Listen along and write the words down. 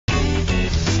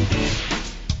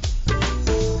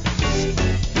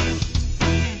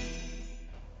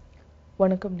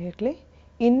வணக்கம் நேர்களே.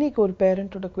 இன்னைக்கு ஒரு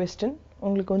பேரண்டோட क्वेश्चन.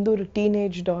 உங்களுக்கு வந்து ஒரு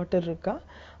டீனேஜ் டாட்டர் இருக்கா.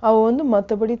 அவ வந்து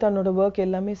மத்தபடி தன்னோட வர்க்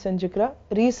எல்லாமே செஞ்சுக்கிறா.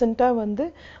 ரீசெண்டா வந்து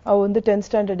அவ வந்து 10th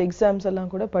ஸ்டாண்டர்ட் எக்ஸாம்ஸ்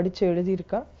எல்லாம் கூட படிச்சு எழுதி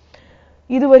இருக்கா.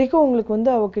 இது வரைக்கும் உங்களுக்கு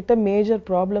வந்து அவகிட்ட மேஜர்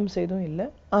ப்ராப்ளம்ஸ் எதுவும் இல்லை.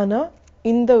 ஆனா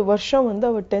இந்த வருஷம் வந்து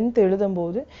அவ 10th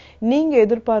எழுதும்போது நீங்க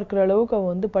எதிர்பார்க்கிற அளவுக்கு அவ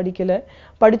வந்து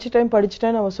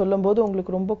படிச்சிட்டேன் அவ சொல்லும்போது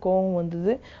உங்களுக்கு ரொம்ப கோபம்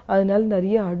வந்தது. அதனால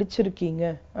நிறைய அடிச்சிருக்கீங்க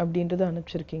அப்படின்றத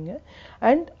அனுப்பிச்சிருக்கீங்க.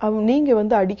 அண்ட் நீங்க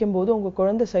வந்து அடிக்கும்போது உங்க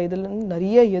குழந்தை சைடுல இருந்து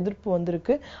நிறைய எதிர்ப்பு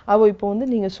வந்திருக்கு. அவ இப்போ வந்து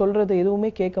நீங்க சொல்றதை எதுவுமே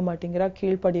கேட்க மாட்டேங்கிறா,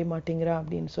 கீழ்ப்படிய மாட்டேங்கிறா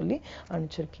அப்படின்னு சொல்லி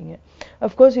அனுப்பிச்சிருக்கீங்க.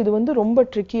 அஃப்கோர்ஸ் இது வந்து ரொம்ப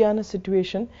ட்ரிக்கியான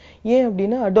சிச்சுவேஷன். ஏன்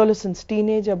அப்படின்னா அடாலசன்ஸ்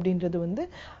டீனேஜ் அப்படின்றது வந்து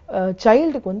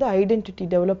சைல்டுக்கு வந்து ஐடென்டிட்டி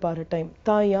டெவலப் ஆகிற டைம்.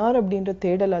 தான் யார் அப்படின்ற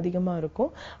தேடல் அதிகமா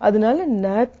இருக்கும். அதனால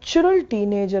நேச்சுரல்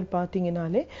டீனேஜர்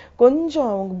பார்த்தீங்கன்னாலே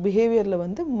கொஞ்சம் அவங்க பிஹேவியர்ல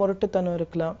வந்து முரட்டுத்தனம்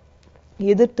இருக்கலாம்,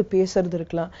 எதிர்த்து பேசுறது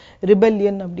இருக்கலாம்,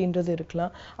 ரிபெல்லியன் அப்படின்றது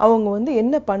இருக்கலாம். அவங்க வந்து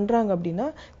என்ன பண்றாங்க அப்படின்னா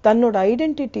தன்னோட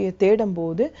ஐடென்டிட்டியை தேடும்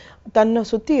போது தன்னை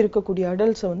சுத்தி இருக்கக்கூடிய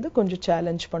அடல்ட்ஸை வந்து கொஞ்சம்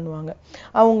சேலஞ்ச் பண்ணுவாங்க.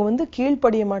 அவங்க வந்து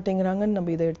கீழ்ப்படிய மாட்டேங்கிறாங்கன்னு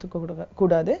நம்ம இதை எடுத்துக்க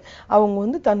கூடாது. அவங்க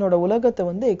வந்து தன்னோட உலகத்தை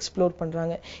வந்து எக்ஸ்ப்ளோர்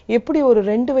பண்றாங்க. எப்படி ஒரு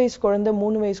 2 வயசு குழந்தை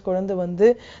 3 வயசு குழந்தை வந்து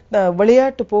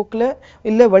விளையாட்டு போக்குல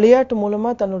இல்ல விளையாட்டு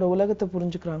மூலமா தன்னோட உலகத்தை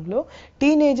புரிஞ்சுக்கிறாங்களோ,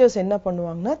 டீனேஜர்ஸ் என்ன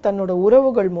பண்ணுவாங்கன்னா தன்னோட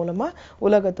உறவுகள் மூலமா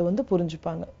உலகத்தை வந்து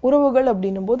புரிஞ்சுப்பாங்க. உறவுகள்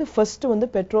அப்படின்னும் போது ஃபர்ஸ்ட் வந்து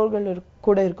பெற்றோர்கள்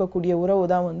கூட இருக்கக்கூடிய உறவு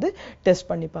தான் வந்து டெஸ்ட்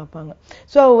பண்ணி பார்ப்பாங்க.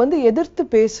 சோ அவ வந்து எதிர்த்து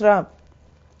பேசுறா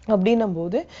அப்படின்னும்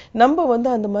போது நம்ம வந்து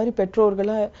அந்த மாதிரி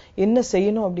பெற்றோர்களா என்ன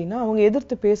செய்யணும் அப்படின்னா அவங்க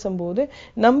எதிர்த்து பேசும்போது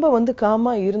நம்ம வந்து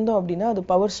காமா இருந்தோம் அப்படின்னா அது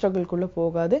பவர் ஸ்ட்ரகிள்குள்ள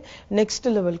போகாது, நெக்ஸ்ட்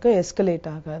லெவலுக்கு எஸ்கலேட்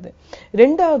ஆகாது.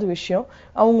 ரெண்டாவது விஷயம்,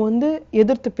 அவங்க வந்து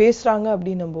எதிர்த்து பேசுறாங்க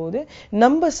அப்படின்னும் போது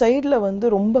நம்ம சைட்ல வந்து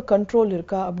ரொம்ப கண்ட்ரோல்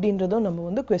இருக்கா அப்படின்றதும் நம்ம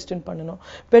வந்து குவெஸ்டின் பண்ணணும்.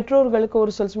 பெற்றோர்களுக்கு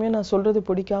ஒரு சில சமயம் நான் சொல்றது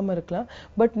பிடிக்காம இருக்கலாம்.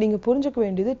 பட் நீங்க புரிஞ்சுக்க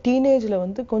வேண்டியது டீனேஜ்ல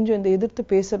வந்து கொஞ்சம் இந்த எதிர்த்து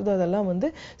பேசுறது அதெல்லாம் வந்து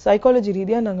சைக்காலஜி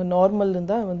ரீதியா நாங்க நார்மல்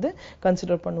தான் வந்து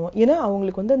கன்சிடர் பண்ணுவோம். ஏன்னா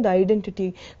அவங்களுக்கு வந்து அந்த ஐடென்டிட்டி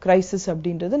கிரைசிஸ்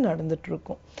அப்படின்றது நடந்துட்டு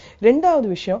இருக்கும். ரெண்டாவது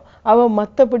விஷயம், அவ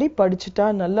மத்தபடி படிச்சுட்டா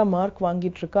நல்ல மார்க்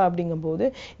வாங்கிட்டு இருக்கா அப்படிங்கும்போது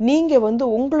நீங்க வந்து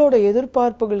உங்களோட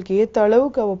எதிர்பார்ப்புகளுக்கு ஏத்த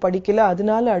அளவுக்கு அவ படிக்கல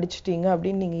அதனால அடிச்சிட்டீங்க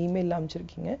அப்படின்னு நீங்க இமெயில்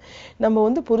அமைச்சிருக்கீங்க. நம்ம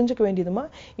வந்து புரிஞ்சுக்க வேண்டியதுமா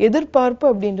எதிர்பார்ப்பு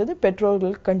அப்படின்றது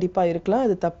பெற்றோர்களுக்கு கண்டிப்பா இருக்கலாம்,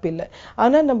 அது தப்பு இல்லை.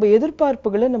 ஆனா நம்ம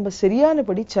எதிர்பார்ப்புகளை நம்ம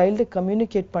சரியானபடி சைல்டு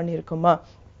கம்யூனிகேட் பண்ணியிருக்கோமா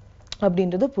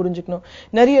அப்படின்றத புரிஞ்சுக்கணும்.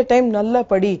 நிறைய டைம் நல்லா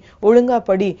படி, ஒழுங்கா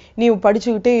படி, நீ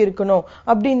படிச்சுக்கிட்டே இருக்கணும்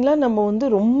அப்படின்லாம் நம்ம வந்து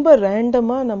ரொம்ப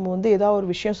ரேண்டமா நம்ம வந்து ஏதாவது ஒரு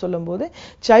விஷயம் சொல்லும் போது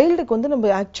சைல்டுக்கு வந்து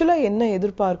நம்ம ஆக்சுவலா என்ன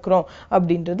எதிர்பார்க்கிறோம்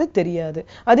அப்படின்றது தெரியாது.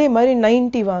 அதே மாதிரி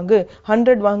 90 வாங்கு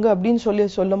 100 வாங்கு அப்படின்னு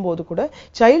சொல்லும் போது கூட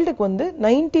சைல்டுக்கு வந்து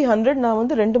 90 100 நான்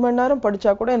வந்து 2 மணி நேரம்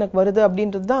படிச்சா கூட எனக்கு வருது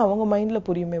அப்படின்றது தான் அவங்க மைண்ட்ல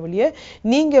புரியுமே வெளியே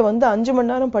நீங்க வந்து 5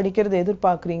 மணி நேரம் படிக்கிறத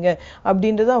எதிர்பார்க்கறீங்க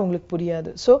அப்படின்றது அவங்களுக்கு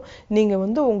புரியாது. சோ நீங்க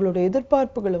வந்து உங்களோட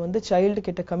எதிர்பார்ப்புகளை வந்து சைல்டு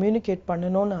கிட்ட கம்யூனிகேட்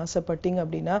பண்ணணும்னு ஆசைப்பட்டீங்க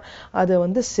அப்படின்னா அதை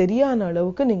வந்து சரியான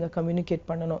அளவுக்கு நீங்க கம்யூனிகேட்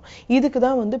பண்ணணும். இதுக்கு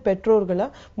தான் வந்து பெற்றோர்களா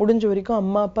முடிஞ்ச வரைக்கும்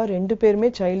அம்மா அப்பா 2 பேருமே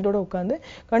சைல்டோட உட்காந்து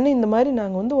கண்ணு இந்த மாதிரி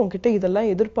நாங்க வந்து உங்ககிட்ட இதெல்லாம்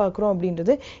எதிர்பார்க்கிறோம்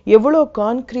அப்படின்றது எவ்வளவு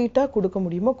கான்கிரீட்டா கொடுக்க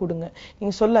முடியுமோ கொடுங்க.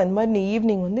 நீங்க சொல்ல இந்த மாதிரி நீ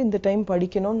ஈவினிங் வந்து இந்த டைம்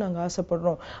படிக்கணும்னு நாங்க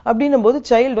ஆசைப்படுறோம் அப்படின்னும் போது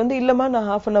சைல்டு வந்து இல்லம்மா நான்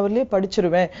 ½ an hourலயே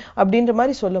படிச்சிருவேன் அப்படின்ற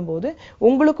மாதிரி சொல்லும் போது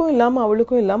உங்களுக்கும் இல்லாம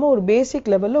அவளுக்கும் இல்லாம ஒரு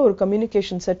பேசிக் லெவல்ல ஒரு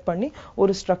கம்யூனிகேஷன் செட் பண்ணி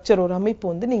ஒரு ஸ்ட்ரக்சர் ஒரு அமைப்பு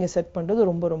வந்து நீங்க செட் பண்றது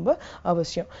ரொம்ப ரொம்ப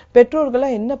அவசியம். பெற்றோர்களா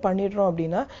என்ன பண்ணிடுறோம்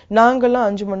அப்படின்னா நாங்கெல்லாம்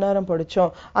 5 மணி நேரம்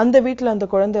படிச்சோம், அந்த வீட்டுல அந்த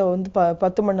குழந்தை வந்து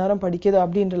 10 மணி நேரம் படிக்குது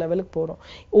அப்படின்ற லெவலுக்கு போறோம்.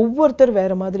 ஒவ்வொருத்தர்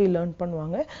வேற மாதிரி லேர்ன்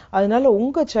பண்ணுவாங்க. அதனால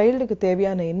உங்க சைல்டுக்கு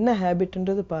தேவையான என்ன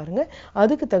ஹேபிட்ன்றது பாருங்க,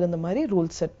 அதுக்கு தகுந்த மாதிரி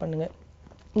ரூல்ஸ் செட் பண்ணுங்க.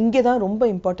 இங்கதான் ரொம்ப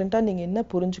இம்பார்ட்டண்டா நீங்க என்ன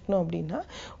புரிஞ்சுக்கணும் அப்படின்னா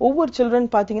ஒவ்வொரு சில்ட்ரன்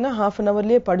பாத்தீங்கன்னா ½ an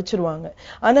hourலயே படிச்சிருவாங்க.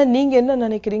 ஆனா நீங்க என்ன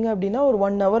நினைக்கிறீங்க அப்படின்னா ஒரு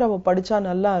 1 hour அவ படிச்சா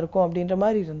நல்லா இருக்கும் அப்படின்ற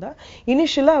மாதிரி இருந்தா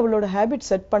இனிஷியலா அவளோட ஹேபிட்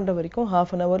செட் பண்ற வரைக்கும்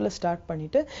 ½ an hourல ஸ்டார்ட்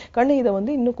பண்ணிட்டு கண்ணு இதை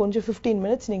வந்து இன்னும் கொஞ்சம் 15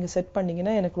 minutes நீங்க செட்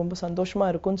பண்ணீங்கன்னா எனக்கு ரொம்ப சந்தோஷமா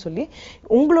இருக்கும்னு சொல்லி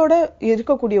உங்களோட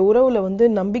இருக்கக்கூடிய உறவுல வந்து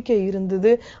நம்பிக்கை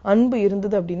இருந்தது, அன்பு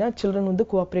இருந்தது அப்படின்னா சில்ட்ரன் வந்து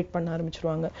கோஆபரேட் பண்ண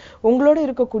ஆரம்பிச்சிருவாங்க. உங்களோட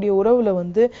இருக்கக்கூடிய உறவுல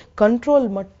வந்து கண்ட்ரோல்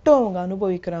மட்டும் அவங்க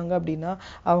அனுபவிக்கிறாங்க அப்படின்னா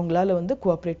அவங்களால வந்து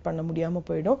கோஆபரேட் பண்ண முடியாம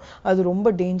போயிடும். அது ரொம்ப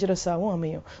டேஞ்சரஸாவும்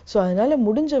அமையும். சோ அதனால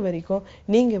முடிஞ்ச வரைக்கும்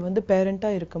நீங்க வந்து பேரண்டா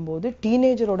இருக்கும்போது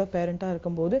டீனேஜரோட பேரண்டா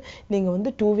இருக்கும்போது நீங்க வந்து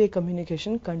 2-way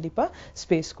கம்யூனிகேஷன் கண்டிப்பா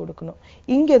ஸ்பேஸ் கொடுக்கணும்.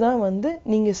 இங்கதான் வந்து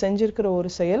நீங்க செஞ்சிருக்கிற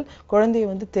ஒரு செயல் குழந்தையை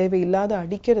வந்து தேவையில்லாத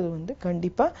அடிக்கிறது வந்து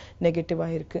கண்டிப்பா நெகட்டிவா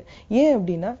இருக்கு. ஏன்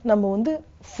அப்படின்னா நம்ம வந்து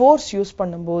ஃபோர்ஸ் யூஸ்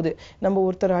பண்ணும்போது நம்ம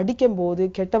ஒருத்தர் அடிக்கும் போது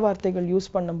கெட்ட வார்த்தைகள் யூஸ்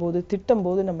பண்ணும்போது திட்டும்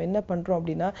போது நம்ம என்ன பண்றோம்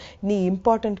அப்படின்னா நீ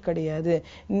இம்பார்ட்டன்ட் கிடையாது,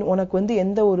 உனக்கு வந்து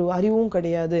எந்த ஒரு அறிவும்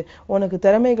கிடையாது, உனக்கு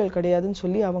திறமைகள் கிடையாதுன்னு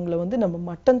சொல்லி அவங்கள வந்து நம்ம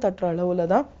மட்டம் தட்டுற அளவுல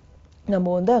தான் நம்ம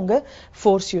வந்து அங்க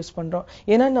ஃபோர்ஸ் யூஸ் பண்றோம்.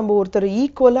 ஏன்னா நம்ம ஒருத்தர்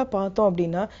ஈக்குவலா பார்த்தோம்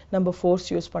அப்படின்னா நம்ம ஃபோர்ஸ்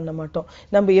யூஸ் பண்ண மாட்டோம்.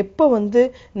 நம்ம எப்ப வந்து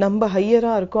நம்ம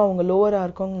ஹையரா இருக்கோம் அவங்க லோவரா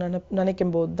இருக்கோம்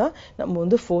நினைக்கும் போது தான் நம்ம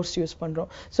வந்து ஃபோர்ஸ் யூஸ் பண்றோம்.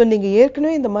 ஸோ நீங்க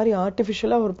ஏற்கனவே இந்த மாதிரி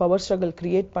ஆர்டிஃபிஷியலா ஒரு பவர் ஸ்ட்ரகிள்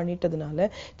கிரியேட் பண்ணிட்டதுனால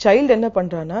சைல்டு என்ன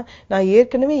பண்றான்னா, நான்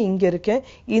ஏற்கனவே இங்க இருக்கேன்,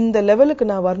 இந்த லெவலுக்கு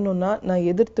நான் வரணும்னா நான்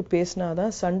எதிர்த்து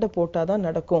பேசினாதான் சண்டை போட்டாதான்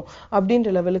நடக்கும்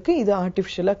அப்படின்ற லெவலுக்கு இது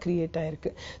ஆர்டிஃபிஷியலா கிரியேட் ஆயிருக்கு.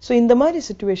 ஸோ இந்த மாதிரி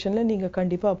சிச்சுவேஷன்ல நீங்க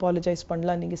கண்டிப்பா அப்பாலஜைஸ்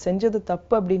பண்ணலாம். நீங்க செஞ்சது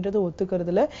தப்பு அப்படின்றது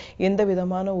ஒத்துக்கிறதுல எந்த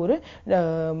விதமான ஒரு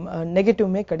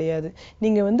நெகட்டிவ்மே கிடையாது.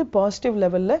 நீங்க வந்து பாசிட்டிவ்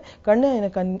லெவல்ல கண்ணு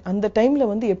எனக்கு அந்த டைம்ல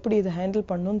வந்து எப்படி இதை ஹேண்டில்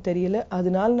பண்ணணும்னு தெரியல,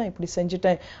 அதனால நான் இப்படி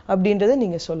செஞ்சுட்டேன் அப்படின்றத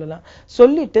நீங்க சொல்லலாம்.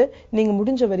 சொல்லிட்டு நீங்க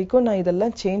முடிஞ்ச வரைக்கும் நான்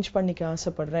இதெல்லாம் சேஞ்ச் பண்ணிக்க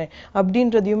ஆசைப்படுறேன்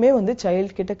அப்படின்றதையுமே வந்து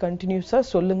சைல்டு கிட்ட கண்டினியூஸா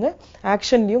சொல்லுங்க,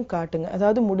 ஆக்ஷன்லயும் காட்டுங்க.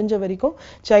 அதாவது முடிஞ்ச வரைக்கும்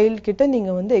சைல்டு கிட்ட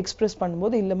நீங்க வந்து எக்ஸ்பிரஸ்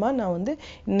பண்ணும்போது, இல்லம்மா நான் வந்து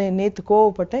நேத்து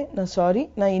கோவப்பட்டேன், நான் சாரி,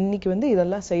 நான் இன்னைக்கு வந்து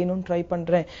இதெல்லாம் செய்யணும்னு ட்ரை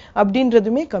பண்றேன்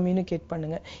அப்படின்றதுமே கம்யூனிகேட்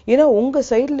பண்ணுங்க. ஏன்னா உங்க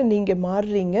சைடுல நீங்க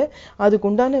மாறுறீங்க, அதுக்கு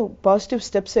உண்டான பாசிட்டிவ்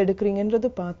ஸ்டெப்ஸ் எடுக்கிறீங்கன்றது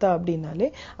பார்த்தா அப்படின்னாலே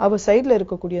அவ சைடுல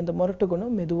இருக்கக்கூடிய அந்த முரட்டு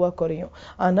குணம் மெதுவா குறையும்.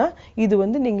 ஆனா இது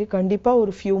வந்து நீங்க கண்டிப்பா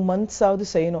ஒரு ஃபியூ மந்த்ஸ் ஆவது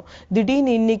செய்யணும்.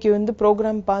 திடீர்னு இன்னைக்கு வந்து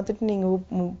ப்ரோக்ராம் பார்த்துட்டு நீங்க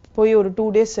போய் ஒரு 2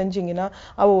 days செஞ்சீங்கன்னா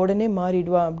அவ உடனே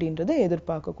மாறிடுவா அப்படின்றத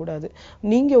எதிர்பார்க்க கூடாது.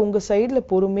 நீங்க உங்க சைடுல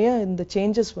பொறுமையா இந்த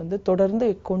சேஞ்சஸ் வந்து தொடர்ந்து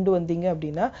கொண்டு வந்தீங்க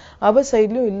அப்படின்னா அவ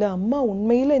சைட்லயும் இல்ல அம்மா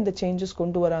உண்மையில இந்த சேஞ்சஸ்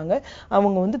கொண்டு வராங்க,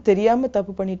 அவங்க வந்து தெரியாம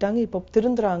தப்பு பண்ணிட்டாங்க, இப்ப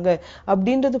திருந்துறாங்க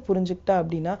அப்படின்றது புரிஞ்சுக்கிட்டா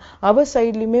அப்படின்னா அவ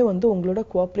சைட்லயுமே வந்து உங்களோட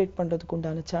கோஆபரேட் பண்றதுக்கு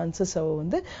உண்டான சான்சஸ் அவ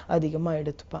வந்து அதிகமா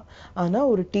எடுத்துப்பா. ஆனா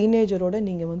ஒரு டீனேஜரோட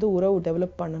நீங்க வந்து உறவு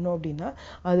டெவலப் பண்ணணும் அப்படின்னா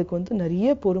அதுக்கு வந்து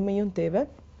நிறைய பொறுமையும் தேவை,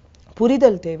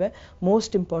 புரிதல் தேவை.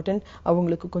 மோஸ்ட் இம்பார்ட்டன்ட்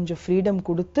அவங்களுக்கு கொஞ்சம் ஃப்ரீடம்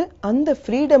கொடுத்து அந்த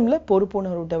ஃப்ரீடம்ல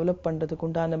பொறுப்புணர்வு டெவலப் பண்றதுக்கு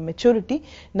உண்டான மெச்சூரிட்டி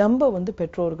நம்ம வந்து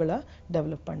பெற்றோர்களா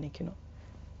டெவலப் பண்ணிக்கணும்.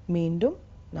 மீண்டும்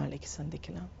நாளைக்கு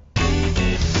சந்திக்கலாம்.